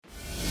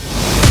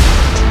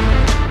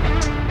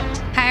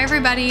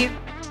everybody.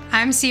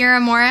 I'm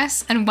Sierra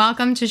Morris, and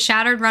welcome to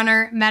Shattered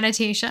Runner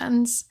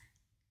Meditations.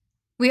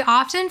 We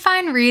often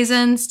find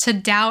reasons to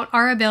doubt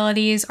our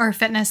abilities or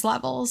fitness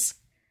levels.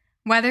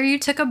 Whether you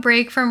took a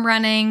break from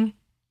running,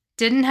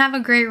 didn't have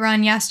a great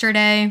run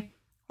yesterday,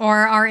 or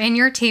are in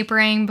your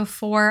tapering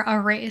before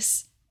a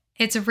race,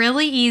 it's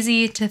really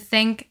easy to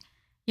think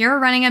your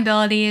running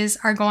abilities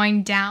are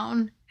going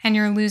down and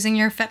you're losing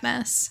your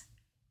fitness.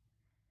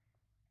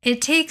 It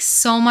takes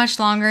so much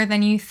longer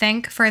than you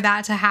think for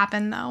that to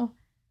happen, though,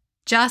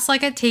 just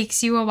like it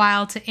takes you a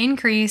while to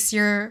increase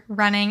your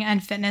running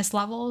and fitness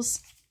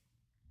levels.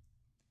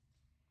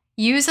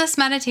 Use this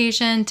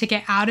meditation to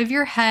get out of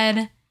your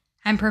head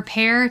and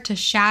prepare to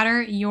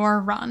shatter your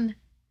run,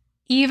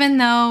 even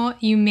though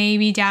you may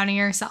be doubting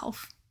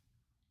yourself.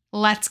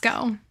 Let's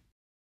go.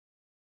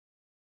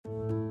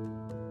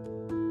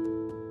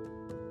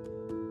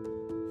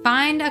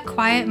 Find a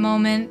quiet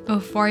moment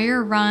before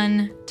your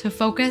run to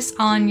focus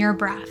on your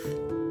breath.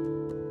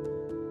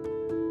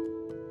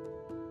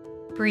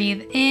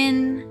 Breathe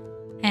in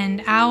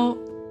and out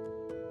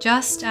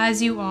just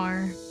as you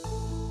are.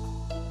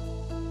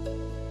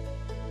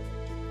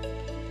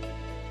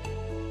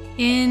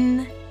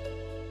 In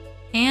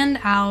and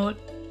out,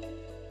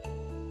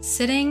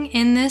 sitting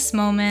in this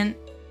moment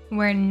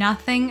where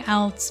nothing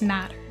else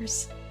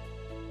matters.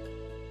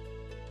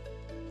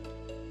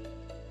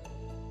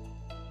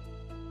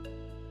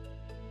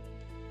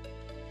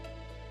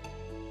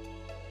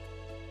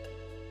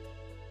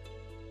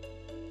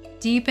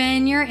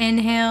 Deepen your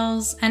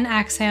inhales and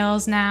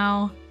exhales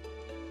now,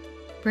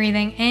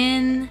 breathing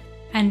in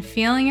and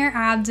feeling your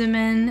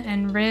abdomen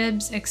and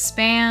ribs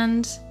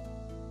expand,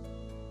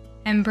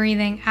 and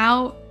breathing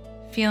out,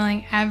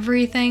 feeling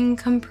everything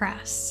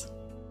compress.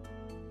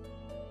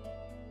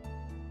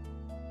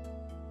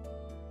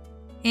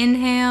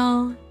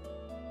 Inhale,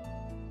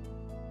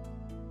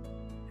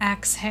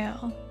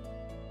 exhale.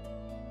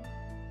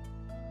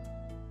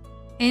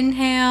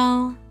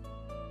 Inhale,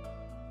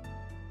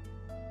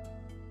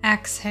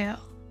 exhale.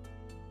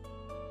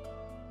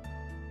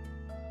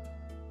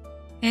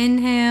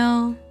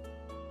 Inhale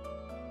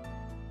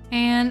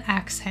and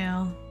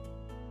exhale.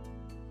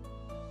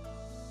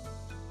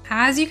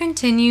 As you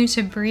continue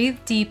to breathe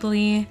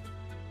deeply,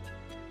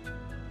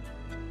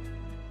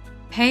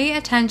 pay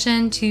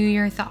attention to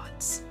your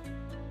thoughts.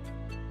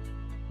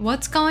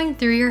 What's going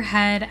through your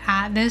head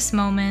at this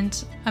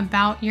moment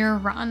about your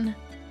run?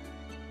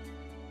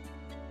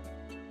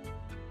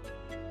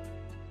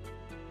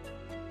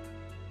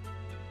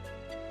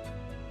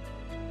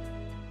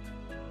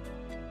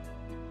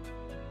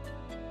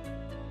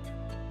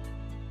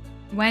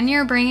 When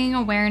you're bringing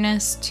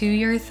awareness to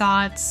your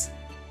thoughts,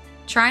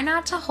 try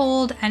not to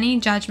hold any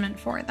judgment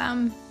for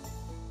them.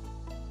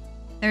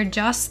 They're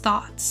just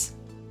thoughts.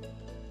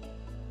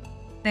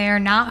 They are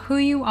not who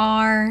you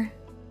are.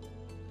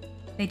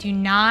 They do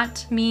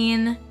not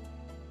mean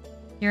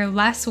you're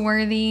less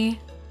worthy.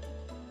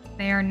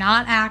 They are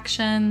not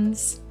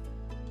actions.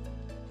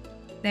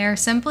 They are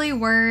simply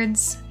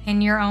words in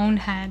your own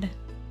head.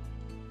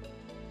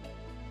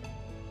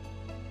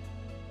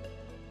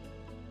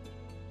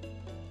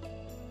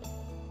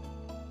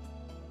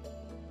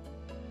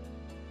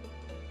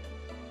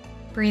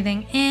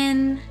 Breathing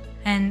in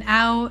and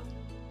out,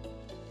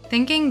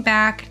 thinking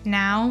back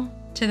now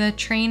to the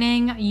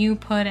training you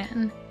put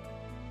in,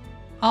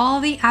 all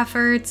the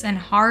efforts and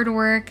hard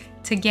work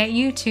to get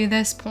you to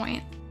this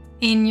point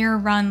in your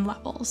run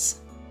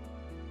levels.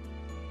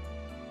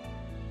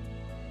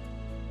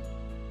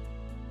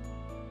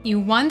 You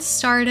once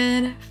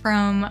started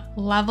from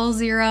level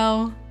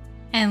 0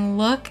 and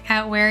look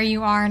at where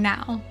you are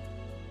now.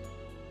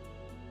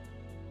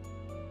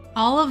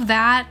 All of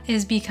that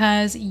is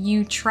because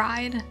you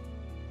tried.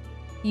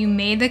 You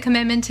made the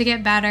commitment to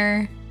get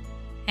better,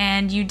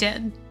 and you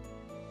did.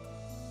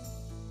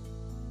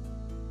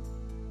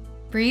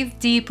 Breathe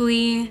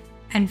deeply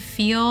and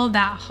feel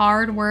that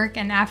hard work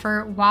and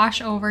effort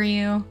wash over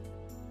you,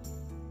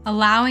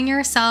 allowing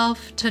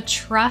yourself to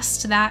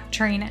trust that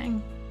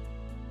training.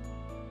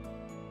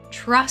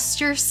 Trust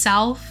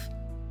yourself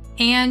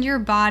and your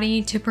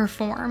body to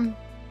perform.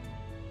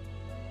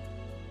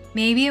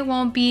 Maybe it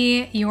won't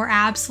be your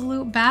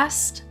absolute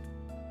best,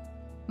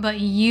 but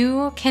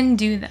you can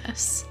do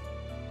this,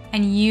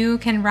 and you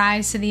can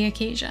rise to the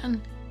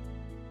occasion.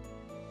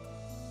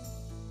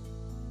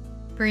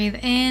 Breathe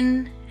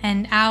in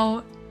and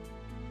out,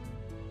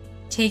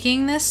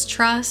 taking this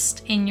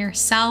trust in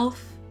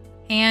yourself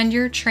and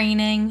your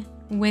training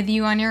with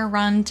you on your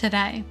run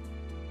today.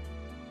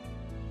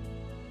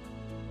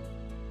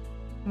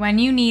 When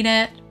you need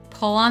it,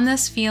 pull on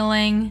this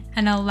feeling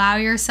and allow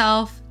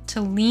yourself to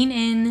lean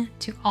in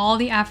to all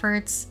the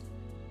efforts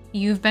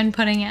you've been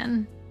putting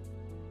in.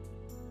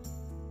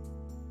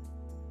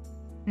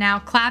 Now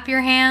clap your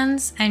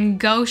hands and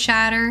go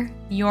shatter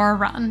your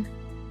run.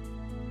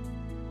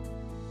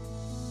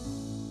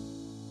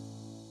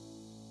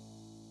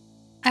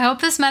 I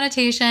hope this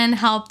meditation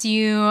helped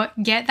you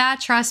get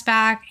that trust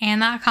back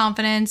and that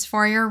confidence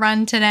for your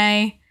run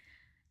today.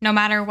 No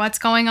matter what's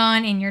going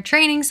on in your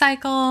training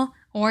cycle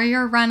or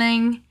you're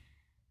running,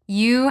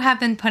 you have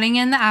been putting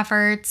in the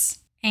efforts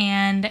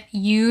and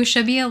you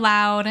should be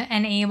allowed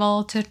and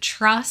able to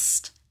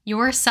trust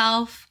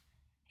yourself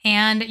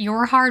and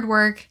your hard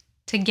work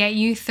to get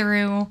you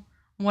through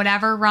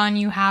whatever run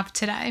you have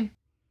today.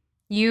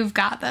 You've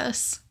got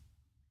this.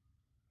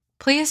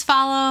 Please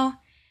follow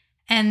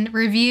and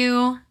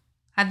review.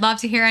 I'd love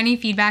to hear any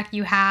feedback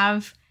you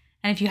have.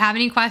 And if you have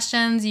any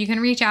questions, you can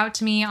reach out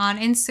to me on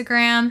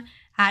Instagram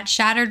at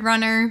Shattered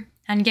Runner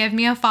and give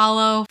me a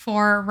follow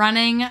for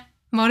running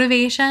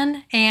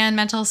motivation and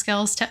mental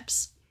skills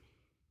tips.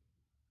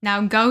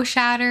 Now go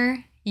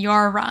shatter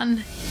your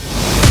run.